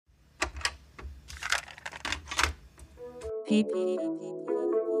People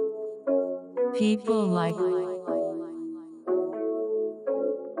like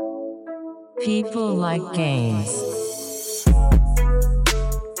people like games.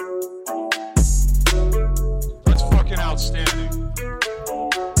 That's fucking outstanding.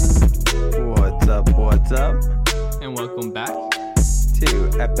 What's up? And welcome back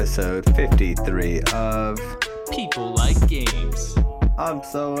To episode 53 of People Like Games. I'm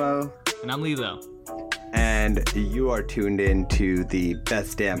Solo, And I'm Lilo. and you are tuned in to the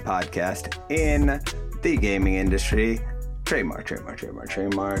best damn podcast in the gaming industry. Trademark.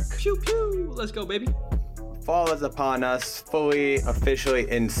 Pew pew. Let's go, baby. Fall is upon us, fully,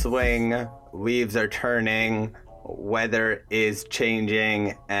 officially in swing. Leaves are turning, weather is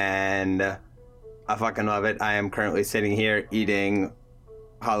changing, and I fucking love it. I am currently sitting here eating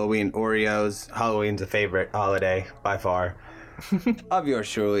Halloween Oreos. Halloween's a favorite holiday by far of yours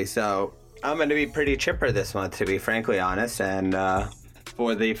truly, so I'm going to be pretty chipper this month, to be frankly honest, and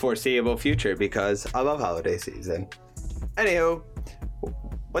for the foreseeable future, because I love holiday season. Anywho,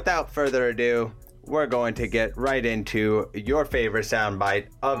 without further ado, we're going to get right into your favorite soundbite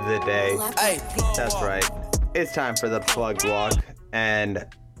of the day. That's right. It's time for the plug walk, and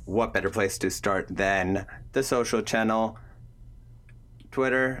what better place to start than the social channel,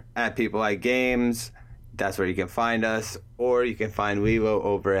 Twitter, at People Like Games. That's where you can find us, or you can find Lilo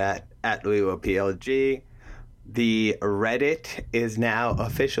over at LiloPLG. The Reddit is now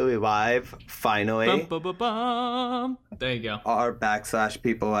officially live, finally. Bum, bum, bum, bum. There you go. Our /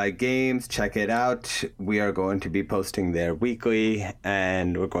 People Like Games. Check it out. We are going to be posting there weekly,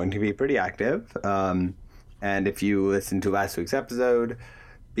 and we're going to be pretty active. And if you listen to last week's episode,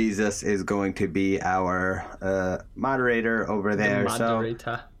 Beezus is going to be our moderator over there.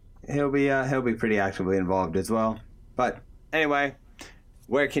 Moderator. So he'll be pretty actively involved as well. But anyway,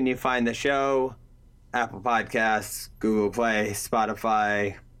 where can you find the show? Apple Podcasts, Google Play,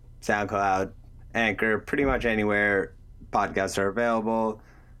 Spotify, SoundCloud, Anchor, pretty much anywhere podcasts are available,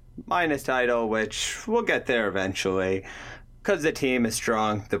 minus Tidal, which we'll get there eventually, because the team is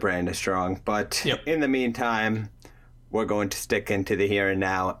strong, the brand is strong. But In the meantime, we're going to stick into the here and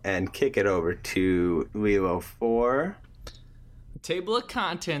now and kick it over to Lilo for Table of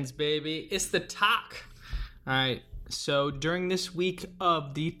contents, baby. It's the talk. All right. So during this week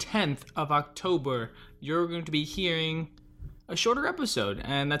of the 10th of October, you're going to be hearing a shorter episode.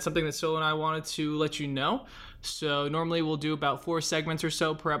 And that's something that Solo and I wanted to let you know. So normally we'll do about 4 segments or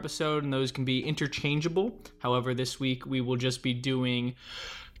so per episode, and those can be interchangeable. However, this week we will just be doing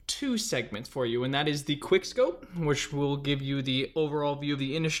 2 segments for you, and that is the quick scope, which will give you the overall view of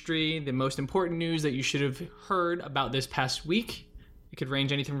the industry, the most important news that you should have heard about this past week. It could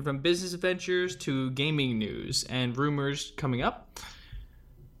range anything from business adventures to gaming news and rumors coming up.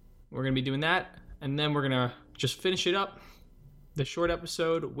 We're going to be doing that, and then we're going to just finish it up, the short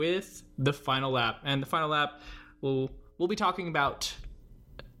episode, with the final lap. And the final lap, we'll be talking about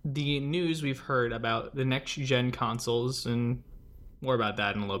the news we've heard about the next-gen consoles, and more about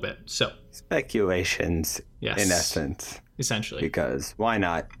that in a little bit. So speculations, yes, in essence. Essentially. Because why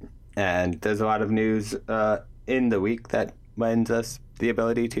not? And there's a lot of news in the week that lends us the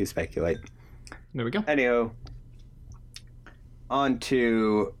ability to speculate. There we go. Anywho, on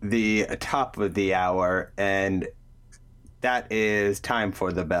to the top of the hour, and that is time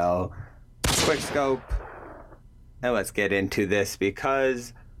for the bell. Quick scope. And let's get into this,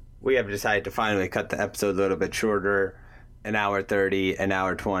 because we have decided to finally cut the episode a little bit shorter. An hour 30, an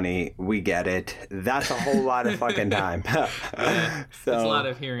hour 20. We get it. That's a whole lot of fucking time. Yeah, so, it's a lot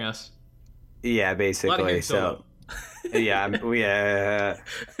of hearing us. Yeah, basically. So, yeah,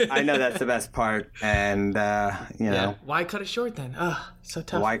 I know that's the best part, and know, why cut it short then? So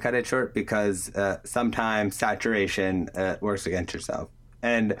tough. Why cut it short? Because sometimes saturation works against yourself.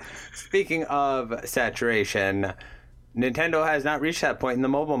 And speaking of saturation, Nintendo has not reached that point in the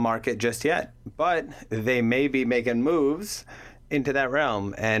mobile market just yet, but they may be making moves into that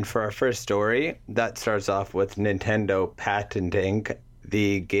realm. And for our first story, that starts off with Nintendo patenting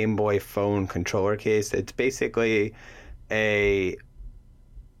the Game Boy phone controller case. It's basically a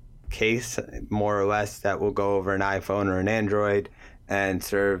case, more or less, that will go over an iPhone or an Android and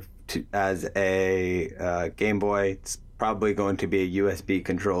serve as a Game Boy. It's probably going to be a USB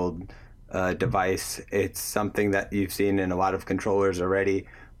controlled device. It's something that you've seen in a lot of controllers already,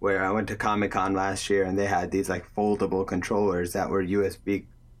 where I went to Comic-Con last year and they had these like foldable controllers that were USB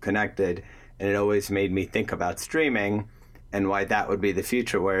connected, and it always made me think about streaming and why that would be the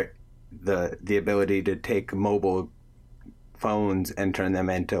future, where the ability to take mobile phones and turn them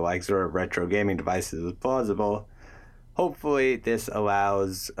into like sort of retro gaming devices was plausible. Hopefully this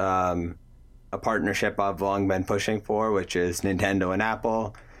allows a partnership I've long been pushing for, which is Nintendo and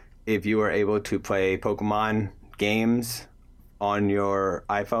Apple. If you were able to play Pokemon games on your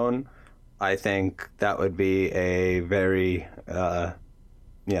iPhone, I think that would be a very,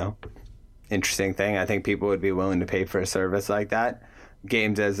 interesting thing. I think people would be willing to pay for a service like that.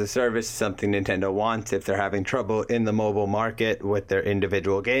 Games as a service is something Nintendo wants. If they're having trouble in the mobile market with their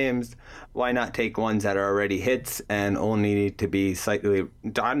individual games, why not take ones that are already hits and only need to be slightly... They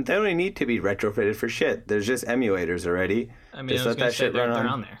don't need to be retrofitted for shit. There's just emulators already. I mean, just let that shit run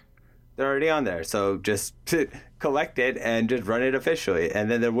on there. They're already on there, so just collect it and just run it officially,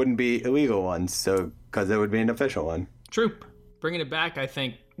 and then there wouldn't be illegal ones, so because it would be an official one. True. Bringing it back, I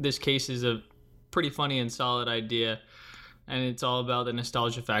think this case is a pretty funny and solid idea. And it's all about the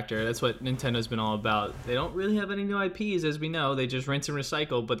nostalgia factor. That's what Nintendo's been all about. They don't really have any new IPs, as we know. They just rinse and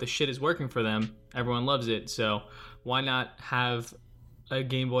recycle, but the shit is working for them. Everyone loves it. So why not have a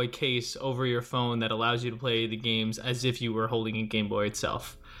Game Boy case over your phone that allows you to play the games as if you were holding a Game Boy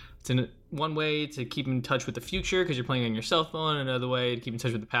itself? It's one way to keep in touch with the future because you're playing on your cell phone. Another way to keep in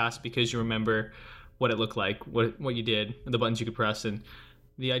touch with the past because you remember what it looked like, what you did, the buttons you could press. And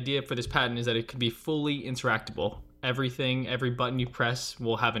the idea for this patent is that it could be fully interactable. Every button you press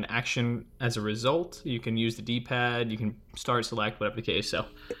will have an action as a result. You can use the D-pad, you can start, select, whatever the case. So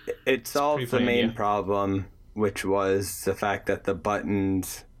it solves the main problem, which was the fact that the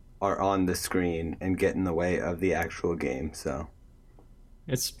buttons are on the screen and get in the way of the actual game. So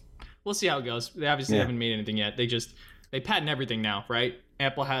we'll see how it goes. They obviously haven't made anything yet. They patent everything now, right?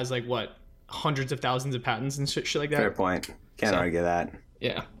 Apple has hundreds of thousands of patents and shit like that. Fair point. Can't argue that.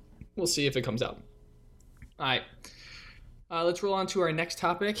 Yeah, we'll see if it comes out. All right, let's roll on to our next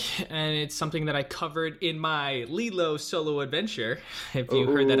topic, and it's something that I covered in my Lilo solo adventure. If you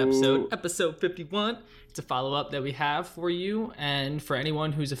heard that episode 51, it's a follow-up that we have for you, and for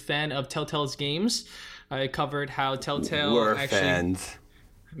anyone who's a fan of Telltale's games, I covered how Telltale were fans.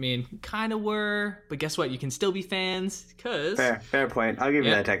 I mean, kind of were, but guess what? You can still be fans, because... Fair point. I'll give you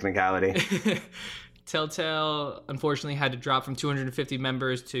that technicality. Telltale, unfortunately, had to drop from 250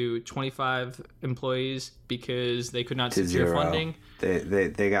 members to 25 employees because they could not secure funding.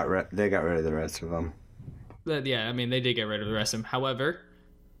 They got rid of the rest of them. Yeah, I mean, they did get rid of the rest of them. However,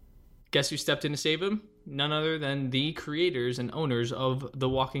 guess who stepped in to save them? None other than the creators and owners of The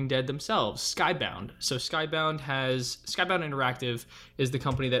Walking Dead themselves, Skybound. So Skybound Interactive is the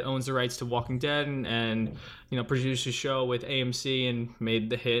company that owns the rights to Walking Dead and produced a show with AMC and made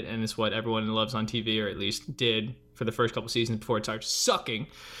the hit, and it's what everyone loves on TV, or at least did for the first couple seasons before it started sucking.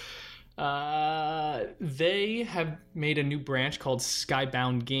 They have made a new branch called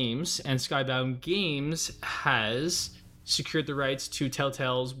Skybound Games, and Skybound Games has secured the rights to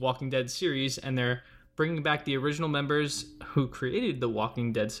Telltale's Walking Dead series, and they're bringing back the original members who created the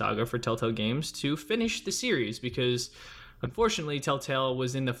Walking Dead saga for Telltale Games to finish the series, because unfortunately Telltale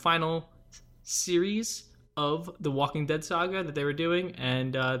was in the final series of the Walking Dead saga that they were doing,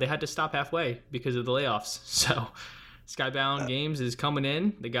 and they had to stop halfway because of the layoffs. So Skybound Games is coming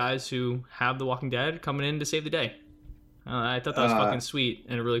in, the guys who have the Walking Dead coming in to save the day. I thought that was fucking sweet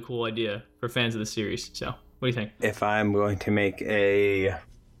and a really cool idea for fans of the series. So what do you think? If I'm going to make a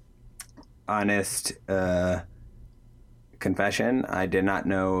honest confession, I did not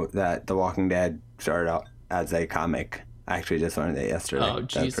know that The Walking Dead started out as a comic. I actually just learned it yesterday. Oh,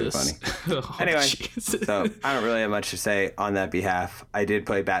 Jesus. That's pretty funny. Anyway, so I don't really have much to say on that behalf. I did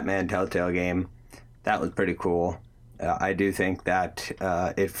play Batman Telltale game. That was pretty cool. I do think that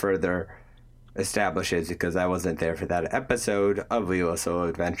it further establishes, because I wasn't there for that episode of Lilo Solo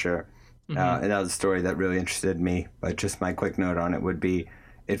Adventure, and that was a story that really interested me. But just my quick note on it would be,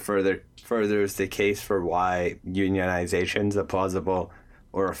 it furthers the case for why unionization is a plausible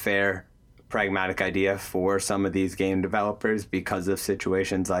or a fair, pragmatic idea for some of these game developers, because of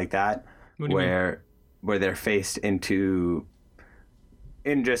situations like that, where they're faced in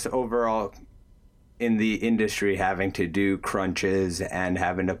just overall in the industry having to do crunches and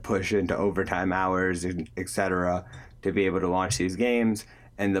having to push into overtime hours, etc., to be able to launch these games.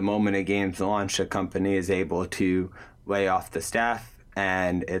 And the moment a game's launched, a company is able to lay off the staff,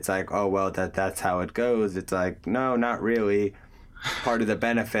 and it's like, oh, well, that's how it goes. It's like, no, not really. Part of the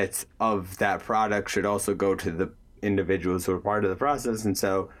benefits of that product should also go to the individuals who are part of the process. And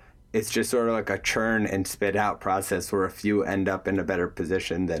so it's just sort of like a churn and spit out process where a few end up in a better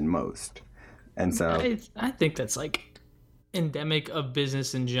position than most. And so I think that's like endemic of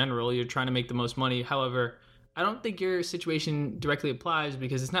business in general. You're trying to make the most money. However, I don't think your situation directly applies,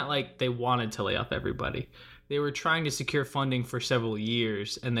 because it's not like they wanted to lay off everybody. They were trying to secure funding for several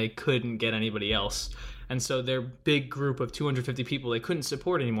years and they couldn't get anybody else. And so their big group of 250 people they couldn't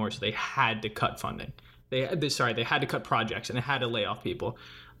support anymore, so they had to cut funding. They had to cut projects, and they had to lay off people.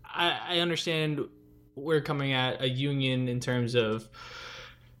 I understand we're coming at a union in terms of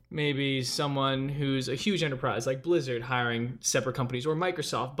maybe someone who's a huge enterprise like Blizzard hiring separate companies, or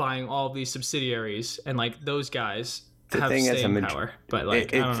Microsoft buying all of these subsidiaries, and like those guys have staying power. But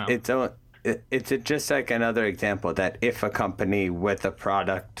like, I don't know. It's just like another example that if a company with a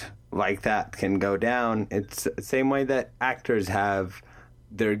product like that can go down, it's the same way that actors have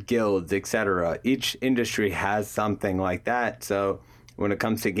their guilds, etc. Each industry has something like that. So when it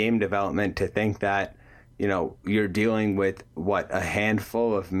comes to game development, to think that, you know, you're dealing with a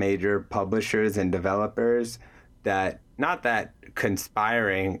handful of major publishers and developers, that not that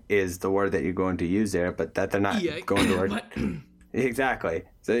conspiring is the word that you're going to use there, but that they're not going to work. Exactly.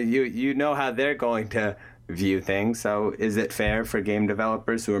 So you know how they're going to view things. So is it fair for game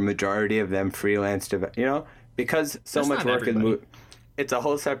developers, who are majority of them freelance, because so much work is it's a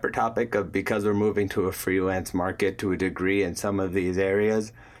whole separate topic of, because we're moving to a freelance market to a degree in some of these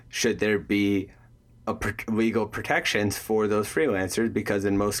areas, should there be legal protections for those freelancers? Because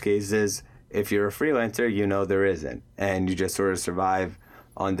in most cases, if you're a freelancer, there isn't, and you just sort of survive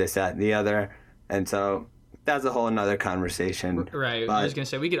on this, that, and the other. And so that's a whole another conversation. Right. I was going to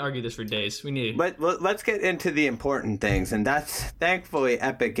say, we could argue this for days. But let's get into the important things. And that's, thankfully,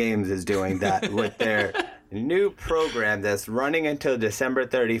 Epic Games is doing that with their new program that's running until December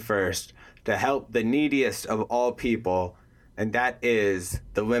 31st to help the neediest of all people. And that is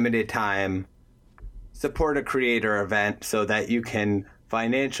the limited time Support a Creator event, so that you can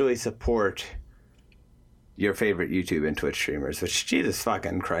financially support your favorite YouTube and Twitch streamers, which, Jesus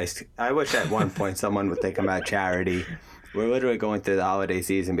fucking Christ, I wish at one point someone would think about charity. We're literally going through the holiday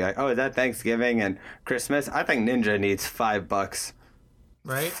season and be like, oh, is that Thanksgiving and Christmas? I think Ninja needs $5.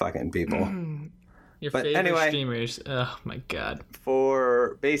 Right? Fucking people. But favorite streamers. Oh my God.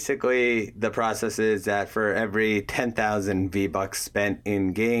 For basically, the process is that for every 10,000 V-Bucks spent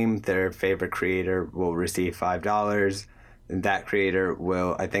in game, their favorite creator will receive $5. And that creator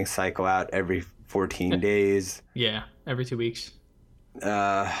will, I think, cycle out every 14 days. Yeah, every 2 weeks.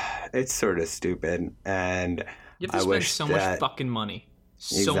 It's sort of stupid, and you have to spend so much fucking money.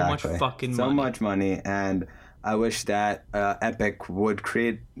 So much fucking money. So much money, and I wish that Epic would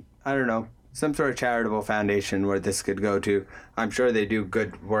create, I don't know, some sort of charitable foundation where this could go to. I'm sure they do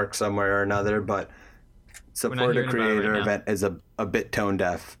good work somewhere or another, but Support a Creator event is a bit tone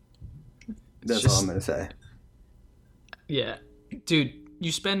deaf. That's all I'm going to say. Yeah. Dude,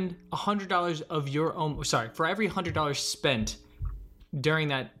 you spend $100 of your own... Sorry, for every $100 spent during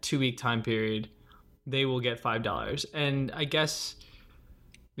that 2-week time period, they will get $5. And I guess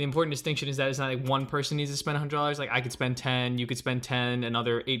the important distinction is that it's not like one person needs to spend $100. Like, I could spend 10, you could spend 10,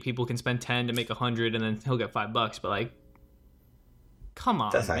 another 8 people can spend 10 to make 100, and then he'll get $5. But, like, come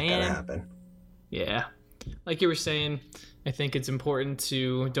on, that's not man. going to happen. Yeah. Like you were saying, I think it's important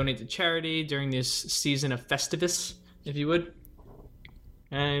to donate to charity during this season of Festivus, if you would.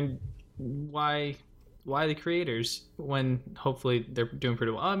 And why the creators when hopefully they're doing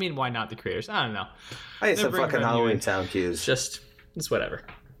pretty well? I mean, why not the creators? I don't know. I need some fucking Halloween sound cues. It's whatever.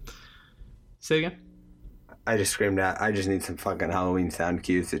 Say it again? I just screamed out, I just need some fucking Halloween sound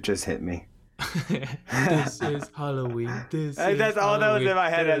cues. It just hit me. This is Halloween. That's all that was in my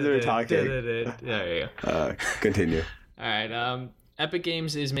head as we were talking. There you go. Continue. All right. Epic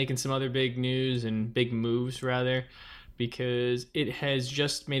Games is making some other big news and big moves, rather, because it has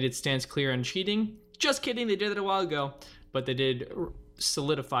just made its stance clear on cheating. Just kidding, they did it a while ago, but they did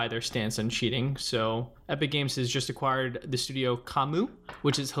solidify their stance on cheating. So Epic Games has just acquired the studio Kamu,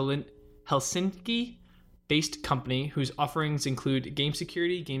 which is Helsinki-based company whose offerings include game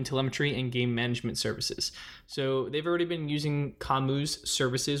security, game telemetry, and game management services. So they've already been using Kamu's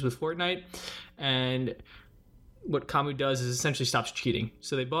services with Fortnite, and what Kamu does is essentially stops cheating.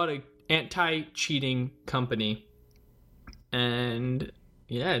 So they bought an anti-cheating company, and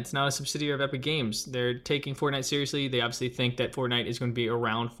yeah, it's now a subsidiary of Epic Games. They're taking Fortnite seriously. They obviously think that Fortnite is going to be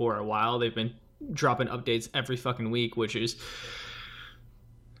around for a while. They've been dropping updates every fucking week, which is,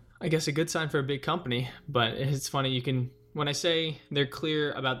 I guess, a good sign for a big company. But it's funny, when I say they're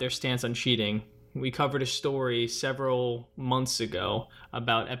clear about their stance on cheating, we covered a story several months ago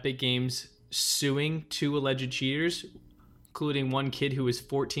about Epic Games suing 2 alleged cheaters, including one kid who was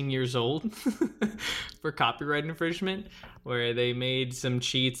 14 years old for copyright infringement, where they made some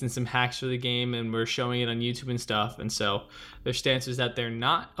cheats and some hacks for the game and were showing it on YouTube and stuff. And so their stance is that they're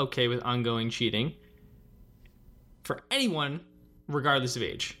not okay with ongoing cheating for anyone, regardless of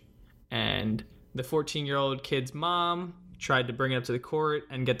age. And the 14-year-old kid's mom tried to bring it up to the court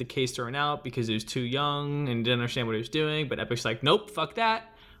and get the case thrown out because it was too young and didn't understand what it was doing. But Epic's like, nope, fuck that.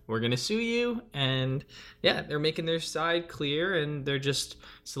 We're going to sue you. And yeah, they're making their side clear, and they're just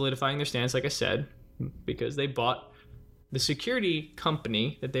solidifying their stance, like I said, because they bought the security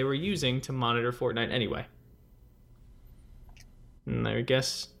company that they were using to monitor Fortnite anyway. And I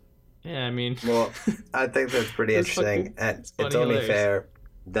guess, yeah, I mean... Well, I think that's pretty interesting. And it's only hilarious. fair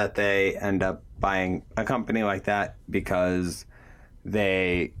that they end up buying a company like that because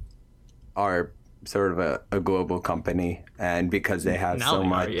they are sort of a global company, and because they have Now so they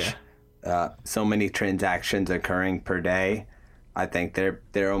are, much, so many transactions occurring per day. I think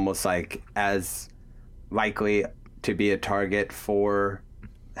they're almost like as likely to be a target for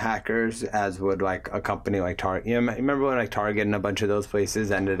hackers as would like a company like Target. You know, remember when like Target and a bunch of those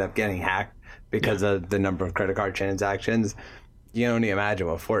places ended up getting hacked because of the number of credit card transactions? You can only imagine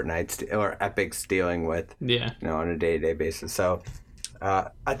what Fortnite or Epic's dealing with, on a day-to-day basis. So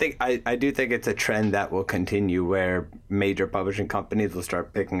I do think it's a trend that will continue where major publishing companies will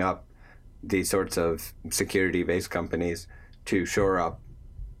start picking up these sorts of security-based companies to shore up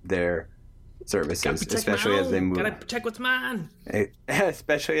their services, especially as they move. Gotta protect what's mine.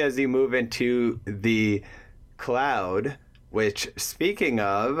 Especially as you move into the cloud, which, speaking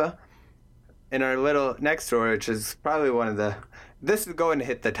of, in our little next story, which is probably this is going to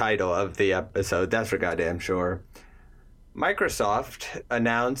hit the title of the episode, that's for goddamn sure. Microsoft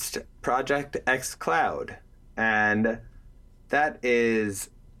announced Project X Cloud, and that is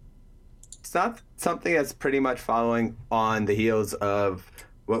something that's pretty much following on the heels of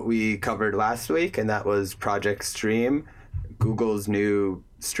what we covered last week, and that was Project Stream, Google's new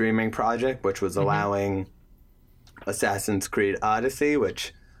streaming project, which was allowing Assassin's Creed Odyssey,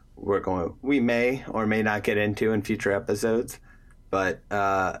 which we may or may not get into in future episodes, but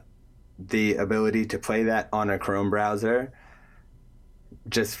the ability to play that on a Chrome browser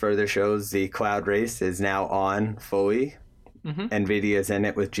just further shows the cloud race is now on fully. NVIDIA's in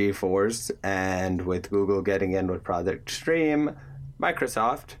it with GeForce, and with Google getting in with Project Stream,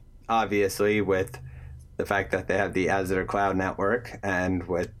 Microsoft, obviously, with the fact that they have the Azure Cloud Network and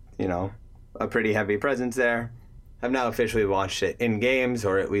with, a pretty heavy presence there, have now officially launched it in games,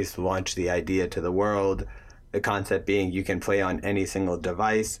 or at least launched the idea to the world. The concept being you can play on any single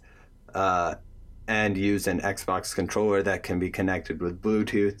device and use an Xbox controller that can be connected with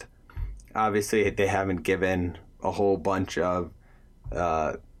Bluetooth. Obviously, they haven't given a whole bunch of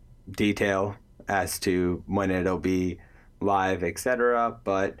detail as to when it'll be live, etc.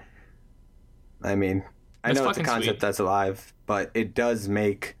 But I mean, I know it's a concept that's alive, but it does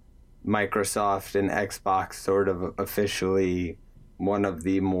make Microsoft and Xbox sort of officially one of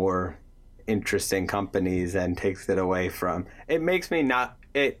the more interesting companies, and takes it away from. It makes me not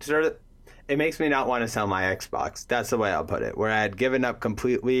want to sell my Xbox. That's the way I'll put it. Where I had given up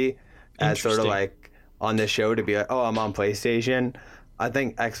completely as sort of like on this show to be like, oh, I'm on PlayStation. I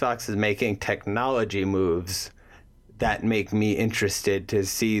think Xbox is making technology moves that make me interested to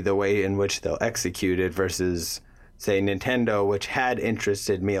see the way in which they'll execute it versus, say, Nintendo, which had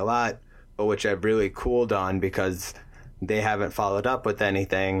interested me a lot, but which I've really cooled on because they haven't followed up with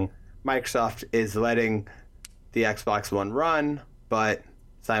anything. Microsoft is letting the Xbox One run, but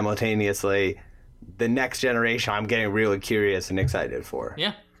simultaneously, the next generation I'm getting really curious and excited for.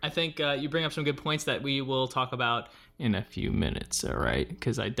 Yeah, I think you bring up some good points that we will talk about in a few minutes, all right?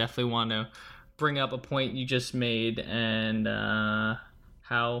 Because I definitely want to bring up a point you just made and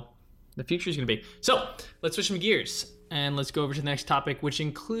how the future is going to be. So let's switch some gears and let's go over to the next topic, which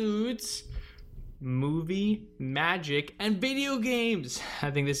includes movie, magic, and video games. I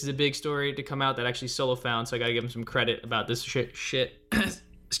think this is a big story to come out that actually Solo found, so I got to give him some credit about this shit.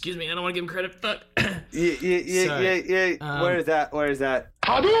 Excuse me, I don't want to give him credit. Fuck. Yeah. Where is that?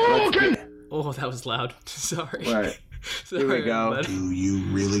 Oh, that was loud. Sorry. Right. Sorry, Here we go. everybody. Do you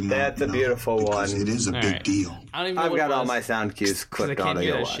really not That's a know? beautiful Because one. it is a All big right. deal. I don't even know I've what got it all was, my sound cues 'cause I clicked can't on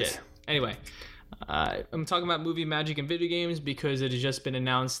hear it. that shit. Anyway, I'm talking about movie, magic, and video games because it has just been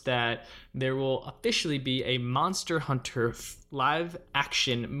announced that there will officially be a Monster Hunter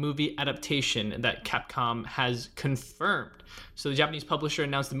live-action movie adaptation that Capcom has confirmed. So the Japanese publisher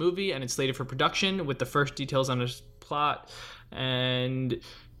announced the movie, and it's slated for production with the first details on its plot and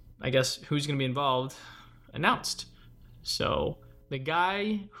I guess who's going to be involved announced. So the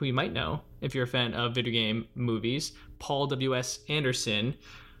guy who you might know if you're a fan of video game movies, Paul W.S. Anderson,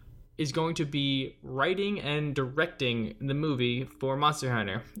 is going to be writing and directing the movie for Monster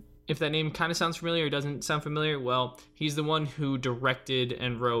Hunter. If that name kind of sounds familiar or doesn't sound familiar, well, he's the one who directed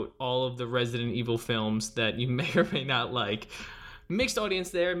and wrote all of the Resident Evil films that you may or may not like. Mixed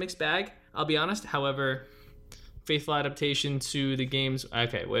audience there, mixed bag, I'll be honest. However, faithful adaptation to the games.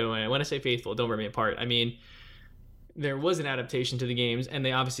 Okay, wait. When I say faithful, don't rip me apart. I mean, there was an adaptation to the games, and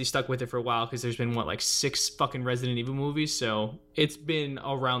they obviously stuck with it for a while because there's been, 6 fucking Resident Evil movies, so it's been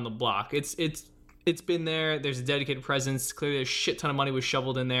around the block. It's been there. There's a dedicated presence. Clearly, a shit ton of money was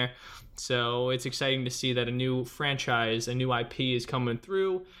shoveled in there. So it's exciting to see that a new franchise, a new IP is coming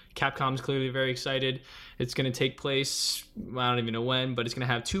through. Capcom's clearly very excited. It's going to take place, I don't even know when, but it's going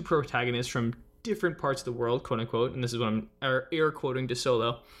to have 2 protagonists from different parts of the world, quote unquote, and this is what I'm air quoting to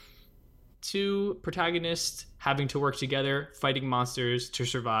Solo. 2 protagonists having to work together, fighting monsters to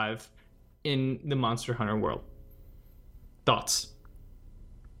survive in the Monster Hunter world. Thoughts?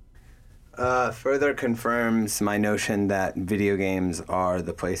 Further confirms my notion that video games are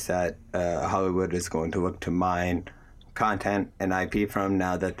the place that Hollywood is going to look to mine content and IP from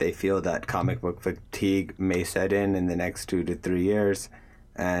now that they feel that comic book fatigue may set in the next 2 to 3 years.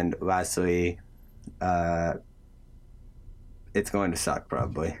 And lastly, it's going to suck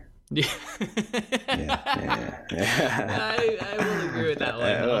probably. Yeah. I will agree with that one.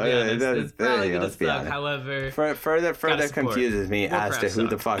 I'll be honest. It's probably going to suck. However, further confuses me as to who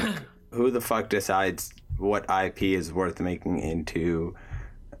the fuck decides what IP is worth making into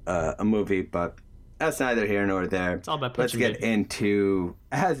a movie, but that's neither here nor there. It's all about Let's get into,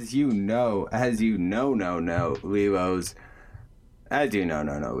 Lilo,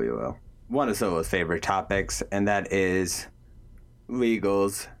 one of Solo's favorite topics, and that is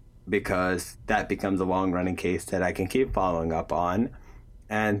legals, because that becomes a long-running case that I can keep following up on.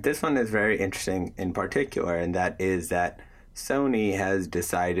 And this one is very interesting in particular, and that is that Sony has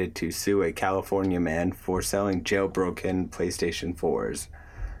decided to sue a California man for selling jailbroken PlayStation 4s.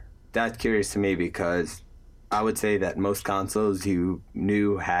 That's curious to me because I would say that most consoles you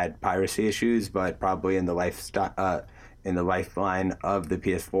knew had piracy issues, but probably in the lifeline of the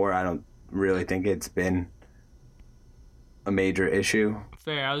PS4, I don't really think it's been a major issue.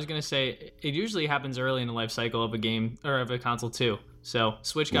 Fair. I was gonna say it usually happens early in the life cycle of a game or of a console too. So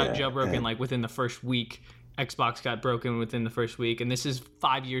Switch got jailbroken within the first week. Xbox got broken within the first week, and this is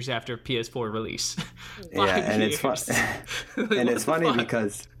 5 years after PS4 release. And it's funny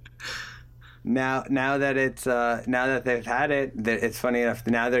because now that they've had it, it's funny enough.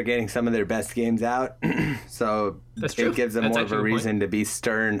 Now they're getting some of their best games out, so it gives them more of a reason to be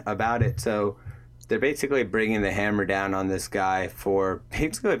stern about it. So they're basically bringing the hammer down on this guy for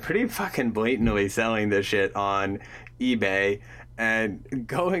basically pretty fucking blatantly selling this shit on eBay and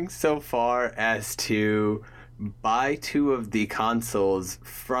going so far as to buy 2 of the consoles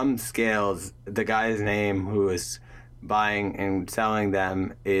from Scales. The guy's name who is buying and selling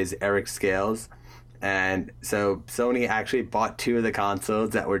them is Eric Scales. And so Sony actually bought 2 of the consoles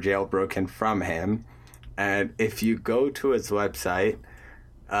that were jailbroken from him. And if you go to his website,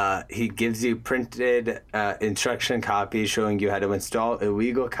 he gives you printed instruction copies showing you how to install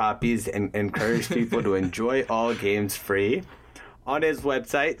illegal copies and encourage people to enjoy all games free. On his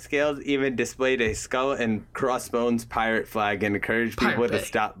website, Scales even displayed a skull and crossbones pirate flag and encouraged people to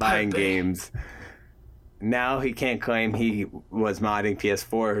stop buying games. Now he can't claim he was modding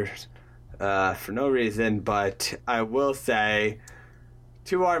PS4 for no reason, but I will say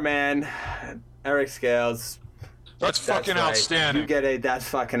to our man, Eric Scales, That's fucking right. outstanding. You get a that's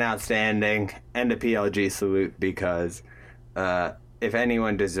fucking outstanding and a PLG salute, because if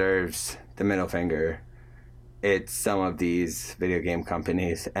anyone deserves the middle finger, it's some of these video game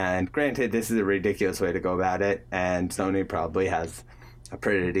companies. And granted, this is a ridiculous way to go about it, and Sony probably has a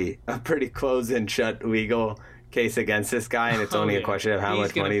pretty closed and shut legal case against this guy, and it's only a question of how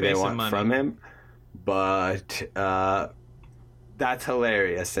much money they want from him. But that's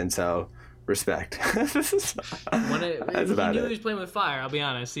hilarious, and so respect. That's about he knew it. he was playing with fire, I'll be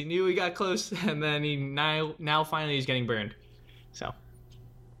honest. He knew he got close, and then he now finally he's getting burned. So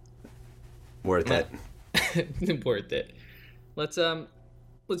Worth it. Worth it. Let's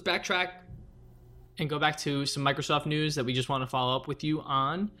backtrack and go back to some Microsoft news that we just want to follow up with you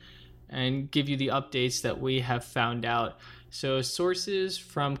on and give you the updates that we have found out. So sources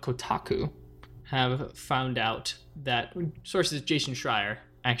from Kotaku have found out that sources Jason Schreier,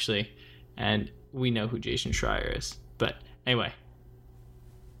 actually, and we know who Jason Schreier is. But anyway.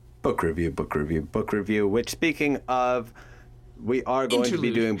 Book review, which, speaking of, we are going to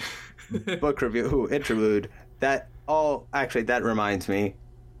be doing book review. Interlude. That reminds me.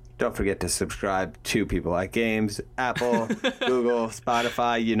 Don't forget to subscribe to People Like Games, Apple, Google,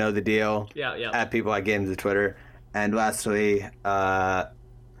 Spotify. You know the deal. Yeah. At People Like Games on Twitter. And lastly,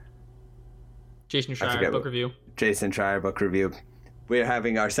 Jason Schreier book review. Jason Schreier book review. We are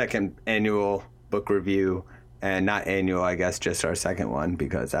having our second annual book review and not annual, I guess, just our second one,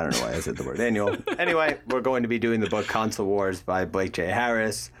 because I don't know why I said the word annual. Anyway, we're going to be doing the book Console Wars by Blake J.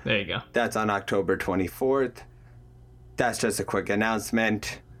 Harris. There you go. That's on October 24th. That's just a quick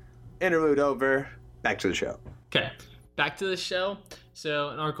announcement. Interlude over. Back to the show. Okay, back to the show. So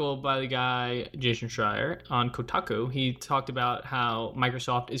an article by the guy Jason Schreier on Kotaku, he talked about how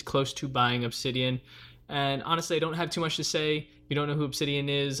Microsoft is close to buying Obsidian. And honestly, I don't have too much to say. If you don't know who Obsidian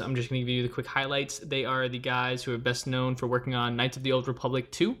is, I'm just going to give you the quick highlights. They are the guys who are best known for working on Knights of the Old Republic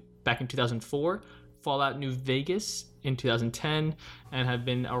 2 back in 2004, Fallout New Vegas in 2010, and have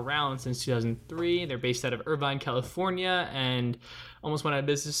been around since 2003. They're based out of Irvine, California, and almost went out of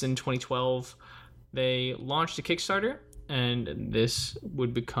business in 2012. They launched a Kickstarter, and this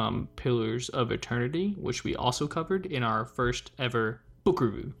would become Pillars of Eternity, which we also covered in our first ever book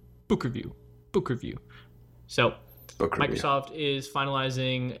review. So Microsoft is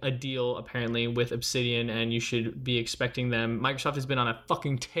finalizing a deal apparently with Obsidian, and you should be expecting them. Microsoft has been on a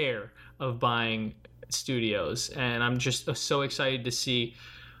fucking tear of buying studios, and I'm just so excited to see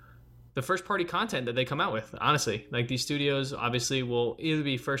the first party content that they come out with. Honestly, like, these studios obviously will either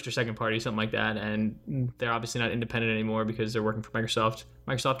be first or second party, something like that, and they're obviously not independent anymore because they're working for Microsoft.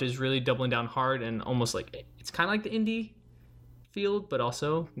 Microsoft is really doubling down hard, and almost like it's kind of like the indie field, but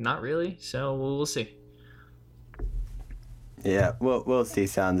also not really. So we'll see. Yeah, we'll see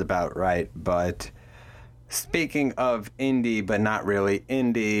sounds about right. But speaking of indie, but not really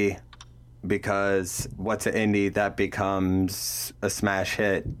indie, because what's an indie that becomes a smash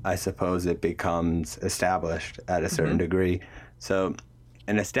hit? I suppose it becomes established at a certain degree. So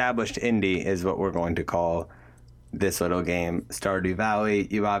an established indie is what we're going to call this little game, Stardew Valley.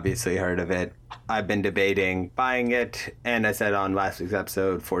 You've obviously heard of it. I've been debating buying it, and I said on last week's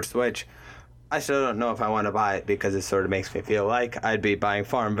episode for Switch, I still don't know if I want to buy it because it sort of makes me feel like I'd be buying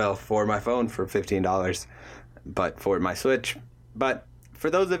Farmville for my phone for $15, but for my Switch. But for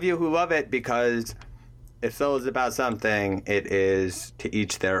those of you who love it, because if so is about something, it is to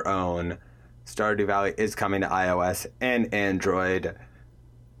each their own. Stardew Valley is coming to iOS and Android,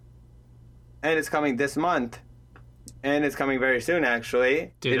 and it's coming this month. And it's coming very soon,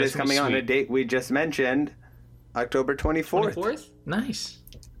 actually. Dude, it is coming on a date we just mentioned, October 24th. 24th? Nice.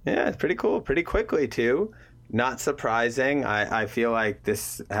 Yeah, it's pretty cool. Pretty quickly, too. Not surprising. I feel like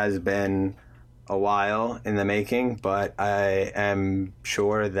this has been a while in the making, but I am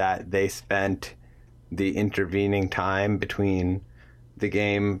sure that they spent the intervening time between the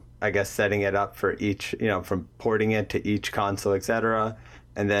game, I guess, setting it up for each, from porting it to each console, etc.,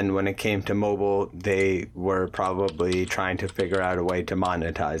 and then when it came to mobile, they were probably trying to figure out a way to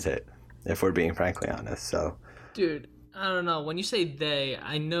monetize it, if we're being frankly honest. So, dude, I don't know. When you say they,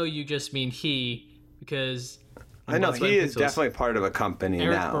 I know you just mean he, because I know he is definitely part of a company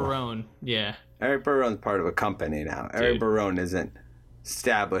Eric now. Barone, yeah. Eric Barone's part of a company now. Eric Barone isn't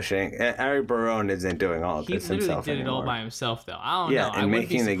establishing. Eric Barone isn't doing all of this himself He literally did anymore. it all by himself, though. I don't know. Yeah, in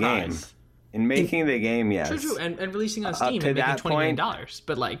making the game. In making the game, yes. True, and releasing on Steam and making $20 million.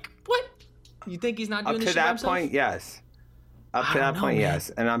 But, like, what? You think he's not doing this shit by himself? Up to that point, yes. Up to that point, yes.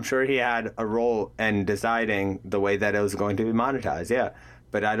 And I'm sure he had a role in deciding the way that it was going to be monetized, yeah.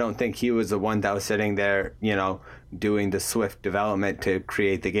 But I don't think he was the one that was sitting there, doing the swift development to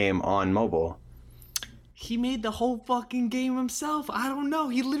create the game on mobile. He made the whole fucking game himself. I don't know.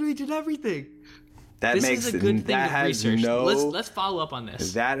 He literally did everything. This is a good thing to research. Let's follow up on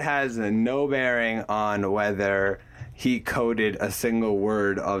this. That has no bearing on whether he coded a single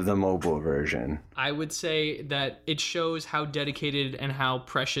word of the mobile version. I would say that it shows how dedicated and how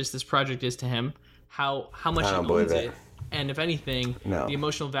precious this project is to him, how much he owns it, and if anything, the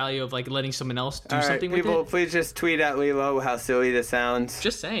emotional value of, like, letting someone else do something with it. People, please just tweet at Lilo how silly this sounds.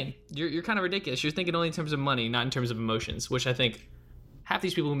 Just saying. You're kind of ridiculous. You're thinking only in terms of money, not in terms of emotions, which I think half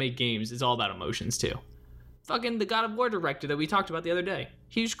these people who make games is all about emotions too. Fucking the God of War director that we talked about the other day.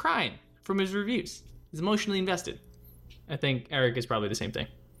 He was crying from his reviews. He's emotionally invested. I think Eric is probably the same thing.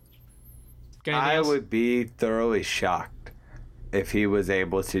 I would be thoroughly shocked if he was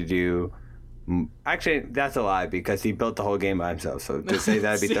able to do... Actually, that's a lie, because he built the whole game by himself. So to say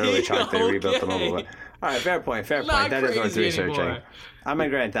that, I'd be thoroughly shocked that he rebuilt the mobile one. All right, fair point. That is worth researching. Anymore. I'm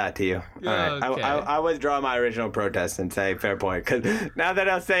going to grant that to you. All right. Okay. I withdraw my original protest and say fair point, because now that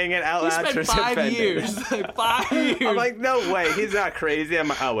I'm saying it out loud, he spent 5 years. 5 years. I'm like, no way, he's not crazy. I'm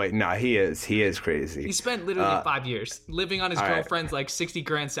like, oh wait, no, he is. He is crazy. He spent literally 5 years living on his girlfriend's like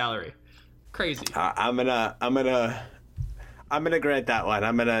 $60,000 salary. Crazy. I'm gonna grant that one.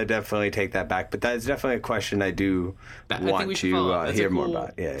 I'm gonna definitely take that back. But that's definitely a question I do want to hear more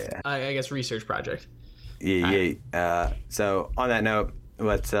about. Yeah. I guess research project. Yeah. So on that note,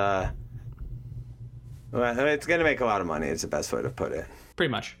 let's Well, it's gonna make a lot of money. It's the best way to put it.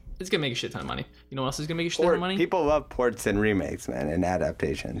 Pretty much. It's going to make a shit ton of money. You know what else is going to make a shit ton of money? People love ports and remakes, man, and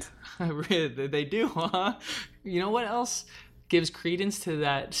adaptations. They do, huh? You know what else gives credence to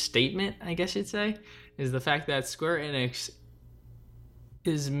that statement, I guess you'd say, is the fact that Square Enix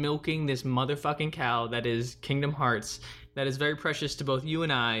is milking this motherfucking cow that is Kingdom Hearts, that is very precious to both you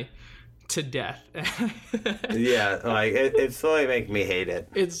and I, to death. Yeah, like it slowly makes me hate it.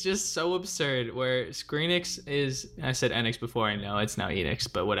 It's just so absurd where Square Enix is, I said Enix before, I know it's now Enix,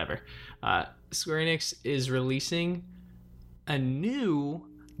 but whatever. Square Enix is releasing a new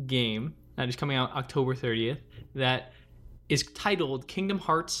game that is coming out October 30th that is titled Kingdom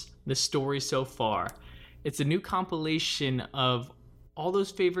Hearts: The Story So Far. It's a new compilation of all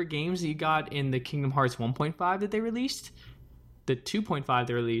those favorite games that you got in the Kingdom Hearts 1.5 that they released, the 2.5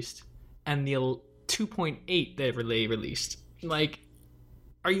 they released, and the 2.8 that they released. Like,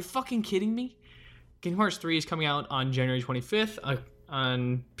 are you fucking kidding me? Kingdom Hearts 3 is coming out on January 25th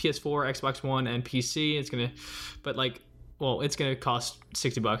on PS4, Xbox One, and PC. It's gonna cost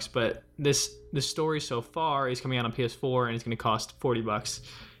 $60, but the story so far is coming out on PS4 and it's gonna cost $40.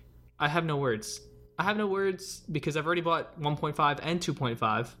 I have no words. I have no words because I've already bought 1.5 and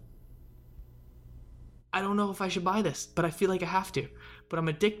 2.5. I don't know if I should buy this, but I feel like I have to. But I'm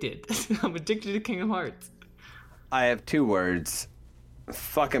addicted. I'm addicted to Kingdom Hearts. I have 2 words.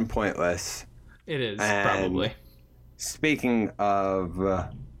 Fucking pointless. It is, And probably. Speaking of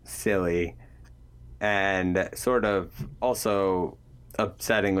silly and sort of also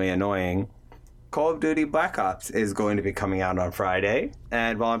upsettingly annoying, Call of Duty Black Ops is going to be coming out on Friday.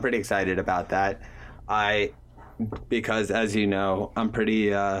 And while I'm pretty excited about that, because as you know, I'm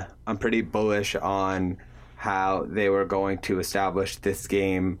pretty bullish on how they were going to establish this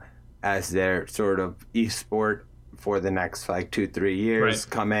game as their sort of esport for the next 2-3 years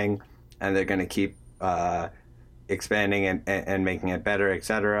coming, and they're going to keep expanding and making it better,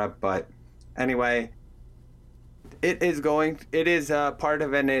 etc. But anyway, it is part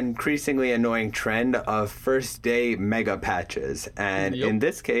of an increasingly annoying trend of first day mega patches, and in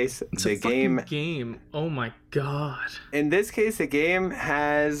this case, the game. Oh my god! In this case, the game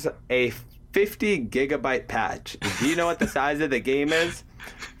has a 50 gigabyte patch. Do you know what the size of the game is?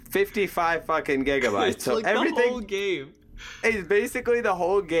 55 fucking gigabytes. It's so like everything, the whole game. It's basically the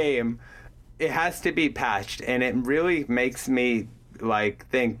whole game. It has to be patched, and it really makes me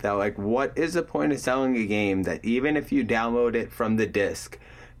think that what is the point of selling a game that even if you download it from the disc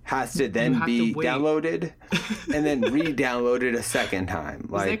has to then be downloaded and then re-downloaded a second time?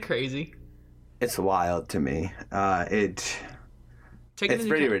 Is that crazy? It's wild to me. It's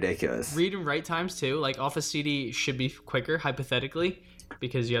pretty ridiculous. Read and write times too. Off a CD should be quicker, hypothetically,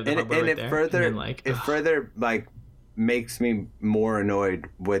 because you have the hardware right there. It further makes me more annoyed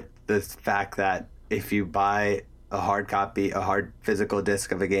with the fact that if you buy a hard physical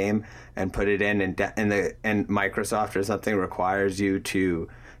disc of a game and put it in, and Microsoft or something requires you to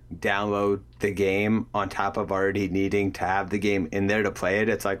download the game on top of already needing to have the game in there to play it.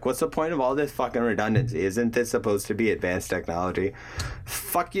 It's what's the point of all this fucking redundancy? Isn't this supposed to be advanced technology?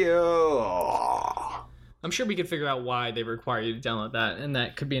 Fuck you. I'm sure we could figure out why they require you to download that, and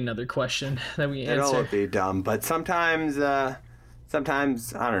that could be another question that we answer. It'll be dumb, but sometimes I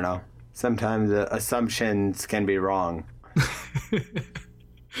don't know. Sometimes assumptions can be wrong.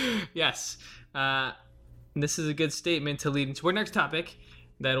 Yes. This is a good statement to lead into our next topic.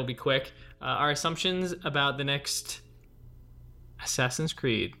 That'll be quick. Our assumptions about the next Assassin's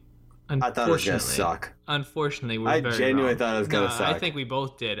Creed. I thought it was going to suck. Unfortunately, we're I very genuinely wrong. thought it was going to suck. I think we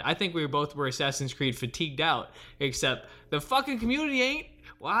both did. I think we both were Assassin's Creed fatigued out, except the fucking community ain't.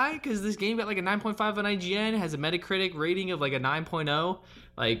 Why? Because this game got a 9.5 on IGN, has a Metacritic rating of a 9.0.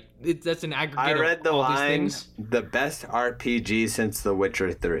 That's an aggregate. I read the of all line, these things. the best RPG since The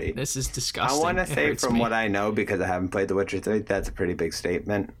Witcher 3. This is disgusting. I want to say from what I know, because I haven't played The Witcher 3, that's a pretty big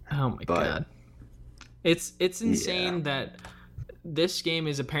statement. Oh my god. It's insane that this game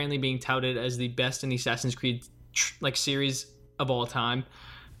is apparently being touted as the best in the Assassin's Creed series of all time.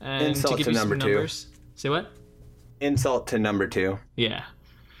 And Insult to give to you some number 2. numbers. Say what? Insult to number 2. Yeah.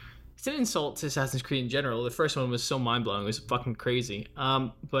 It's an insult to Assassin's Creed in general. The first one was so mind-blowing. It was fucking crazy.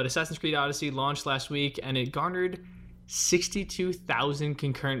 But Assassin's Creed Odyssey launched last week, and it garnered 62,000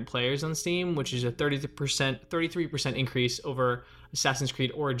 concurrent players on Steam, which is a 33% increase over Assassin's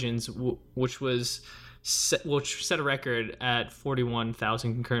Creed Origins, which set a record at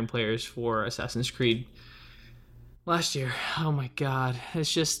 41,000 concurrent players for Assassin's Creed last year. Oh my god.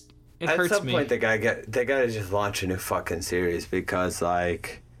 It's just... It hurts me. At some point, they gotta just launch a new fucking series because,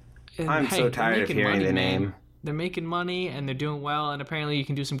 I'm so tired of hearing the name. they're making money and they're doing well, and apparently you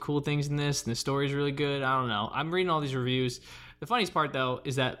can do some cool things in this, and the story's really good. I don't know. I'm reading all these reviews. The funniest part, though,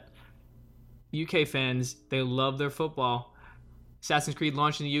 is that UK fans, they love their football. Assassin's Creed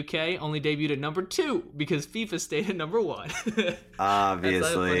launched in the UK, only debuted at number 2 because FIFA stayed at number 1.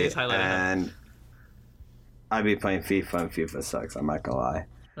 Obviously, and I'd be playing FIFA, and FIFA sucks. I'm not gonna lie.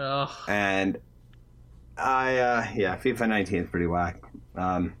 Oh. And FIFA 19 is pretty whack.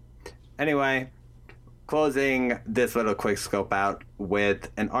 Anyway, closing this little quick scope out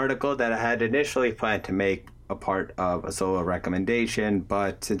with an article that I had initially planned to make a part of a solo recommendation,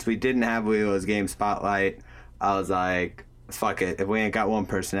 but since we didn't have Lilo's game spotlight, I was like, fuck it. If we ain't got one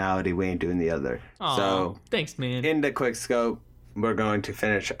personality, we ain't doing the other. Aww, so thanks, man. In the quick scope, we're going to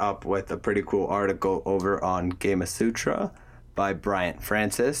finish up with a pretty cool article over on Game of Sutra by Bryant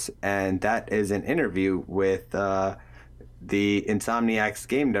Francis, and that is an interview with the Insomniac's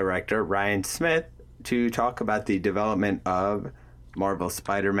game director, Ryan Smith, to talk about the development of Marvel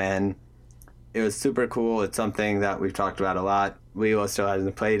Spider-Man. It was super cool. It's something that we've talked about a lot. Lilo still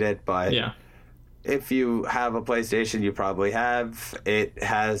hasn't played it, but yeah. If you have a PlayStation, you probably have. It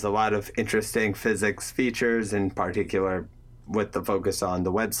has a lot of interesting physics features, in particular with the focus on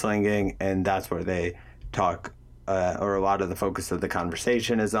the web slinging, and that's where they talk, or a lot of the focus of the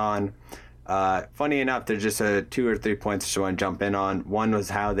conversation is on. Funny enough, there's just 2 or 3 points I just want to jump in on. One was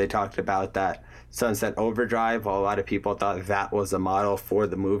how they talked about that Sunset Overdrive. While a lot of people thought that was a model for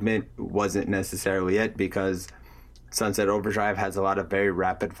the movement, wasn't necessarily it, because Sunset Overdrive has a lot of very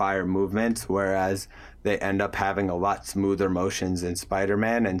rapid fire movements, whereas they end up having a lot smoother motions in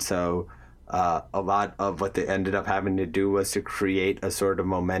Spider-Man. And so a lot of what they ended up having to do was to create a sort of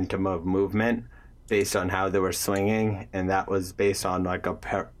momentum of movement based on how they were swinging. And that was based on like a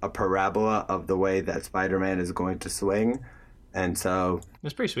parabola of the way that Spider-Man is going to swing. And so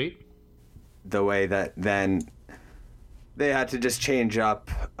That's pretty sweet. The way that then they had to just change up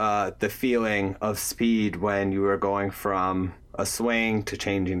the feeling of speed when you were going from a swing to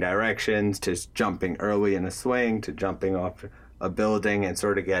changing directions to jumping early in a swing to jumping off a building and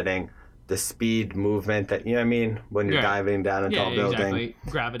sort of getting the speed movement that, you know what I mean, when you're diving down a tall building. Exactly.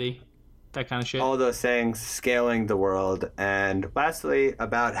 Gravity, that kind of shit. All those things, scaling the world. And lastly,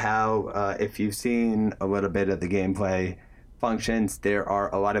 about how if you've seen a little bit of the gameplay functions, there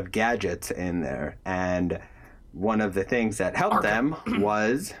are a lot of gadgets in there. And one of the things that helped them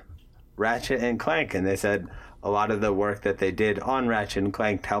was Ratchet and Clank, and they said a lot of the work that they did on Ratchet and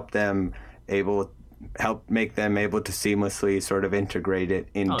Clank helped make them able to seamlessly sort of integrate it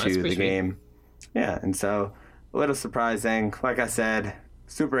into the game. Yeah, and so a little surprising. Like I said,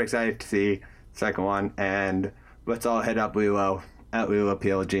 super excited to see the second one, and let's all hit up Lilo at Lilo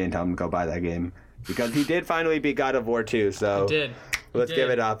PLG and tell him to go buy that game, because he did finally beat God of War 2. So I did. Let's give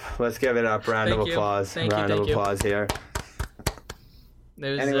it up. Let's give it up. Round of applause. Round of applause here. It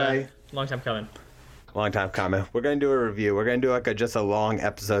was anyway, a long time coming. Long time coming. We're going to do a review. We're going to do like just a long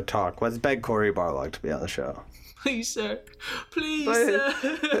episode talk. Let's beg Corey Barlog to be on the show. Please, sir. Please, sir.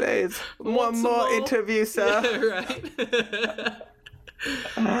 Please. One more interview, sir. Yeah,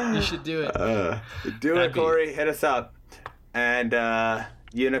 right. You should do it. Do it, Corey. Hit us up. And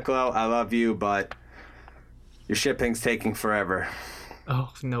Uniqlo, I love you, but your shipping's taking forever.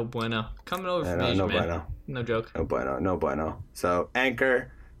 Oh, no bueno. Coming over from Asia, no man. Bueno. No joke. No bueno. So,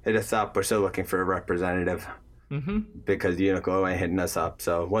 Anchor, hit us up. We're still looking for a representative. Mm-hmm. Because Uniqlo ain't hitting us up.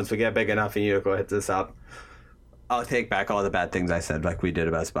 So, once we get big enough and Uniqlo hits us up, I'll take back all the bad things I said, like we did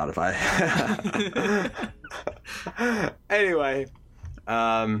about Spotify. Anyway,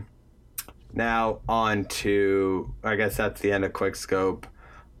 now on to, I guess that's the end of Quick Scope.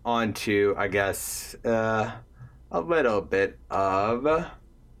 On to, I guess, a little bit of,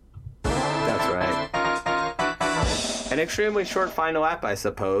 that's right, an extremely short final app, I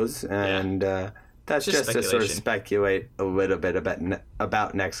suppose, and that's just to sort of speculate a little bit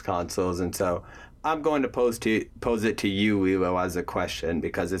about next consoles. And so I'm going to pose it to you, Lilo, as a question,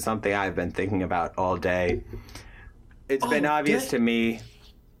 because it's something I've been thinking about all day. It's been obvious to me,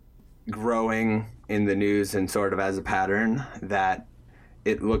 growing in the news and sort of as a pattern, that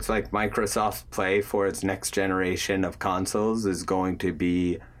it looks like Microsoft's play for its next generation of consoles is going to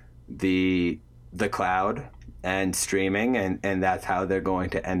be the cloud and streaming, and that's how they're going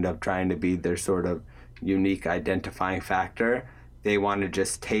to end up trying to be their sort of unique identifying factor. They want to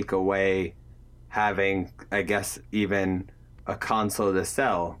just take away having, I guess, even a console to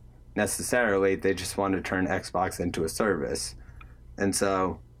sell necessarily. They just want to turn Xbox into a service. And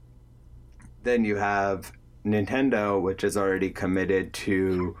so then you have Nintendo, which is already committed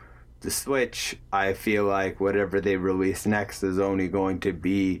to the Switch. I feel like whatever they release next is only going to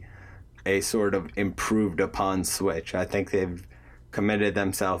be a sort of improved upon Switch. I think they've committed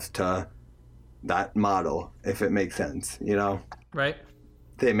themselves to that model, if it makes sense, you know? Right.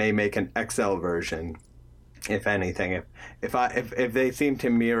 They may make an XL version, if anything, if they seem to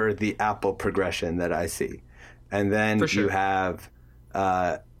mirror the Apple progression that I see. And then For sure. you have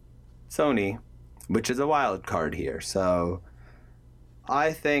Sony, which is a wild card here. So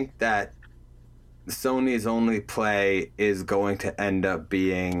I think that Sony's only play is going to end up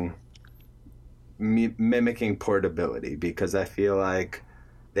being mimicking portability, because I feel like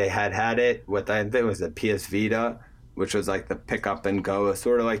they had it with, I think it was a PS Vita, which was like the pick up and go,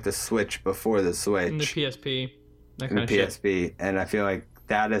 sort of like the Switch before the Switch. And the PSP. That And kind the of shit. PSP. And I feel like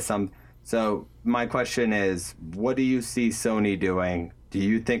that is some. So my question is, what do you see Sony doing? Do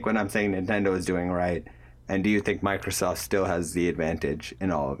you think what I'm saying Nintendo is doing right? And do you think Microsoft still has the advantage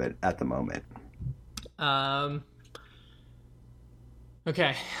in all of it at the moment?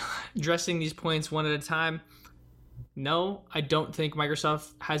 Okay, addressing these points one at a time. No, I don't think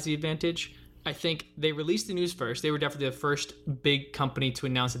Microsoft has the advantage. I think they released the news first. They were definitely the first big company to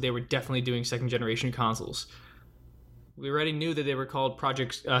announce that they were definitely doing second generation consoles. We already knew that they were called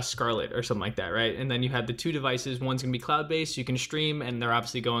Project Scarlet or something like that, right? And then you had the two devices. One's going to be cloud-based, so you can stream, and they're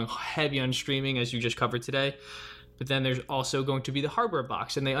obviously going heavy on streaming, as you just covered today. But then there's also going to be the hardware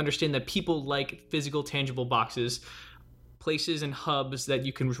box, and they understand that people like physical, tangible boxes, places and hubs that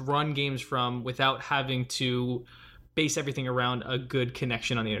you can run games from without having to base everything around a good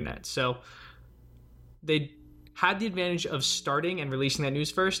connection on the internet. So they had the advantage of starting and releasing that news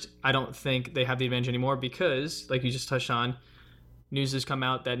first. I don't think they have the advantage anymore because, like you just touched on, news has come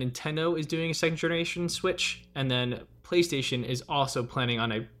out that Nintendo is doing a second generation Switch, and then PlayStation is also planning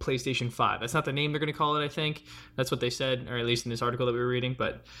on a PlayStation 5. That's not the name they're going to call it, I think. That's what they said, or at least in this article that we were reading,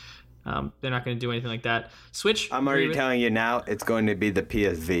 but they're not going to do anything like that. Switch? I'm already telling you now, it's going to be the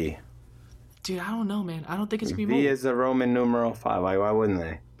PSV. Dude, I don't know, man. I don't think it's going to be V mobile. is a Roman numeral 5. Why wouldn't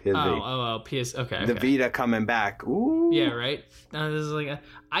they? PSV. Oh, PS. Okay. The okay. Vita coming back. Ooh. Yeah, right. This is like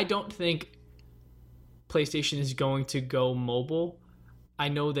I don't think PlayStation is going to go mobile. I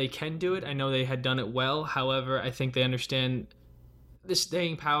know they can do it. I know they had done it well. However, I think they understand the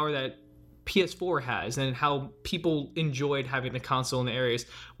staying power that PS4 has and how people enjoyed having the console in the areas.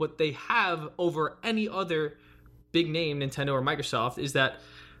 What they have over any other big name, Nintendo or Microsoft, is that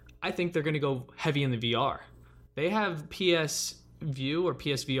I think they're going to go heavy in the VR. They have PS View or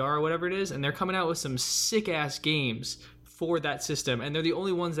PSVR or whatever it is, and they're coming out with some sick ass games for that system, and they're the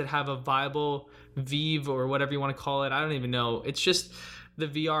only ones that have a viable Vive or whatever you want to call it. I don't even know. It's just the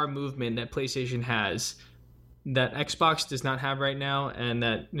VR movement that PlayStation has that Xbox does not have right now, and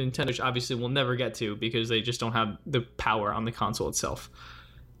that Nintendo obviously will never get to because they just don't have the power on the console itself.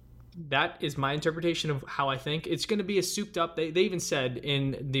 That is my interpretation of how I think it's going to be a souped up. They even said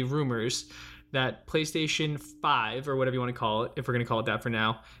in the rumors that PlayStation 5, or whatever you want to call it, if we're going to call it that for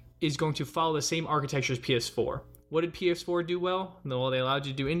now, is going to follow the same architecture as PS4. What did PS4 do well? Well, they allowed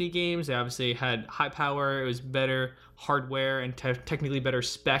you to do indie games. They obviously had high power. It was better hardware and technically better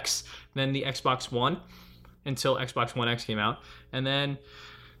specs than the Xbox One until Xbox One X came out. And then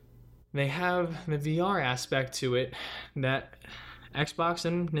they have the VR aspect to it that Xbox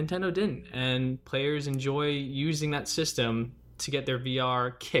and Nintendo didn't. And players enjoy using that system to get their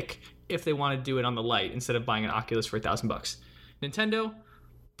VR kick if they want to do it on the light instead of buying an Oculus for $1,000. Nintendo,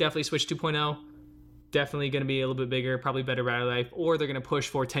 definitely Switch 2.0, definitely going to be a little bit bigger, probably better battery life, or they're going to push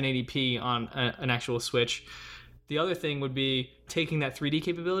for 1080p on an actual Switch. The other thing would be taking that 3D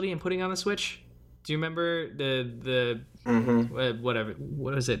capability and putting it on the Switch. Do you remember the whatever,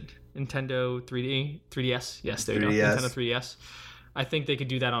 what is it? Nintendo 3DS? Yes, there you go. 3DS. Nintendo 3DS. I think they could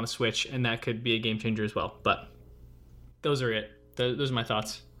do that on a Switch, and that could be a game changer as well. But those are it. Those are my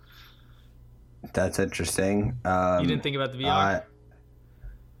thoughts. That's interesting. You didn't think about the VR?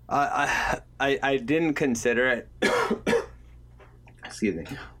 I didn't consider it. Excuse me.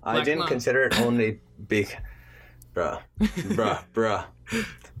 I Black didn't lung. consider it only big. Bruh.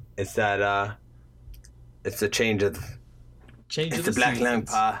 It's that, it's the change of. Change It's of the black lung, seasons.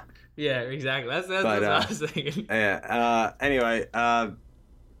 pa. Yeah, exactly. That's But, what I was thinking. Yeah. Anyway, I'm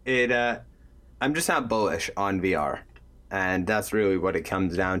just not bullish on VR, and that's really what it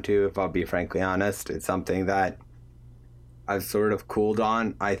comes down to. If I'll be frankly honest, it's something that I've sort of cooled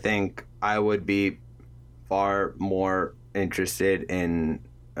on. I think I would be far more interested in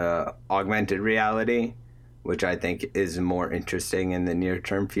augmented reality, which I think is more interesting in the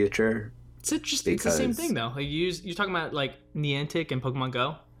near-term future. It's interesting. It's the same because- thing though. Like you're talking about like Niantic and Pokemon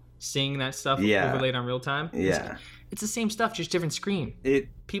Go, seeing that stuff Yeah. overlaid on real time. Yeah. It's the same stuff, just different screen. It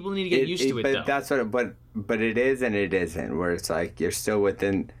People need to get used to it but though. that's what. But it is and it isn't. Where it's like you're still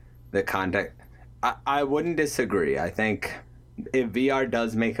within the context. I wouldn't disagree. I think if VR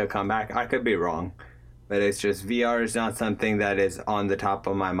does make a comeback, I could be wrong, but it's just VR is not something that is on the top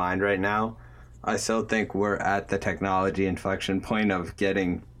of my mind right now. I still think we're at the technology inflection point of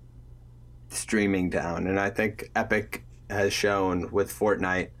getting streaming down, and I think Epic has shown with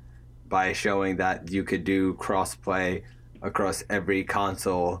Fortnite by showing that you could do cross-play across every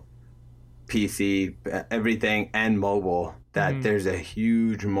console, PC, everything, and mobile, that there's a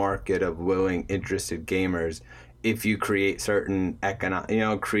huge market of willing, interested gamers if you create certain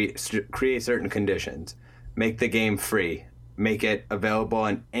create certain conditions, make the game free, make it available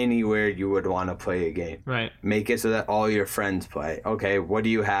on anywhere you would want to play a game. Right. Make it so that all your friends play. Okay, what do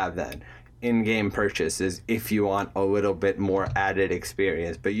you have then? In-game purchases if you want a little bit more added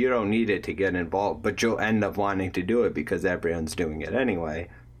experience, but you don't need it to get involved, but you'll end up wanting to do it because everyone's doing it anyway.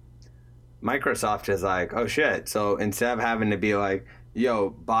 Microsoft is like, oh shit, so instead of having to be like,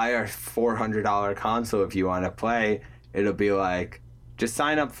 yo, buy our $400 console if you want to play, it'll be like, just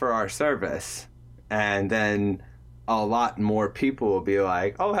sign up for our service, and then a lot more people will be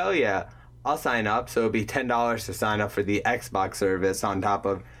like, oh hell yeah, I'll sign up. So it'll be $10 to sign up for the Xbox service on top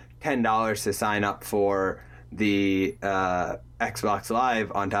of $10 to sign up for the Xbox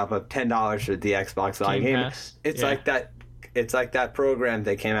Live on top of $10 for the Xbox Live game. It's like that. It's like that program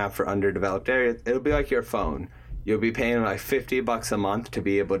that came out for underdeveloped areas. It'll be like your phone. You'll be paying like $50 a month to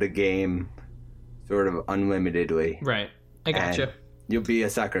be able to game sort of unlimitedly. Right. I gotcha. And you'll be a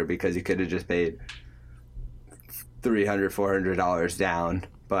sucker because you could have just paid $300, $400 down.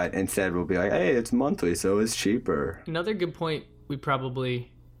 But instead we'll be like, hey, it's monthly, so it's cheaper. Another good point we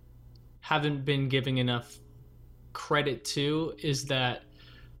probably haven't been giving enough credit to is that,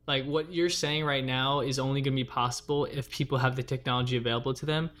 like, what you're saying right now is only going to be possible if people have the technology available to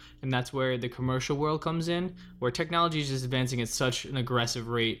them, and that's where the commercial world comes in, where technology is just advancing at such an aggressive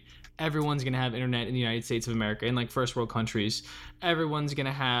rate. Everyone's going to have internet in the United States of America, in like first world countries. Everyone's going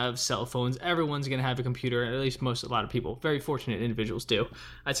to have cell phones. Everyone's going to have a computer, at least a lot of people. Very fortunate individuals do.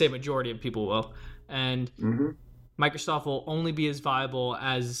 I'd say a majority of people will. And Microsoft will only be as viable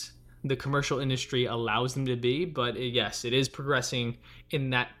as the commercial industry allows them to be, but yes, it is progressing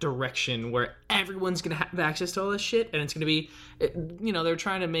in that direction where everyone's going to have access to all this shit, and it's going to be, they're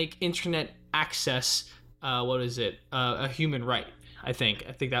trying to make internet access, a human right, I think.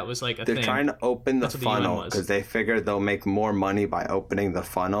 I think that was like a thing. They're trying to open the funnel because they figure they'll make more money by opening the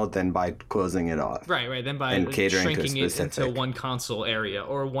funnel than by closing it off. Right, then by shrinking it into one console area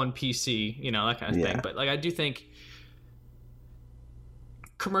or one PC, that kind of thing. But like, I do think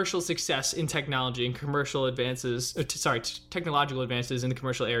commercial success in technology and technological advances in the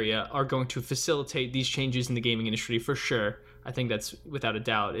commercial area are going to facilitate these changes in the gaming industry for sure. I think that's without a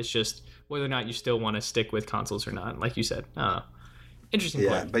doubt. It's just whether or not you still want to stick with consoles or not, like you said. Interesting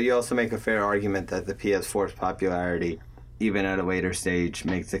point. Yeah, but you also make a fair argument that the PS4's popularity, even at a later stage,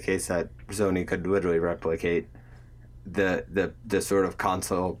 makes the case that Sony could literally replicate the sort of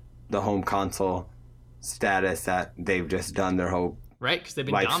console, the home console status that they've just done their whole right, because they've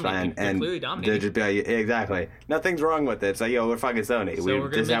been dominating. They're clearly dominating. They'll just be like, exactly. Nothing's wrong with it. It's like, yo, we're fucking Sony. So we're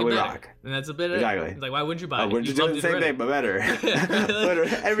going to make it better. Rock. And that's a bit exactly. Like, why wouldn't you buy it? We're just doing the same thing, but better.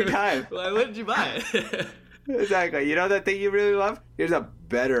 Every time. Why wouldn't you buy it? Exactly. You know that thing you really love? Here's a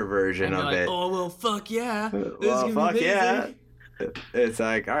better version of it. Oh, well, fuck yeah. Well, fuck yeah. It's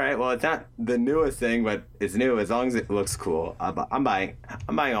like, all right, well, it's not the newest thing, but it's new as long as it looks cool. I'm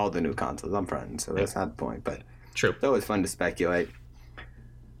buying all the new consoles. I'm fronting, so that's not the point. But true. It's always fun to speculate.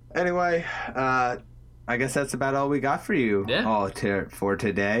 Anyway, I guess that's about all we got for you all for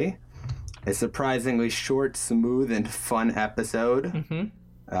today. A surprisingly short, smooth, and fun episode.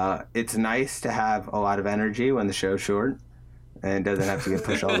 Mm-hmm. It's nice to have a lot of energy when the show's short and doesn't have to get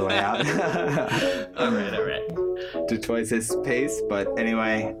pushed all the way out. All right. To twice its pace. But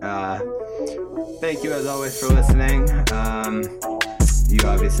anyway, thank you as always for listening. You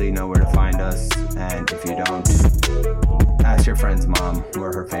obviously know where to find us, and if you don't, ask your friend's mom.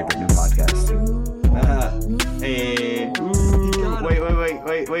 We're her favorite new podcast. Hey,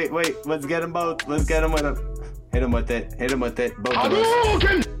 wait. Let's get them both. Let's get them with them. Hit them with it. Both of us.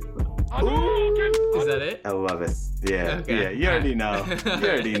 Is that it? I love it. Yeah. Okay. Yeah. You already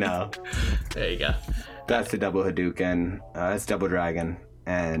know. There you go. That's the double Hadouken. That's Double Dragon.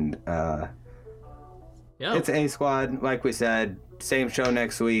 And it's A Squad, like we said. Same show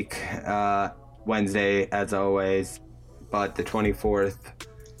next week, Wednesday, as always. But the 24th,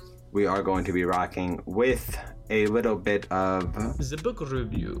 we are going to be rocking with a little bit of the book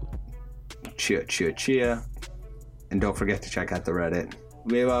review. Cheer. And don't forget to check out the Reddit.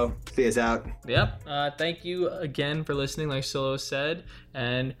 Lilo, see us out. Yep. Thank you again for listening, like Solo said.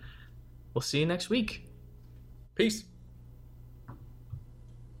 And we'll see you next week. Peace.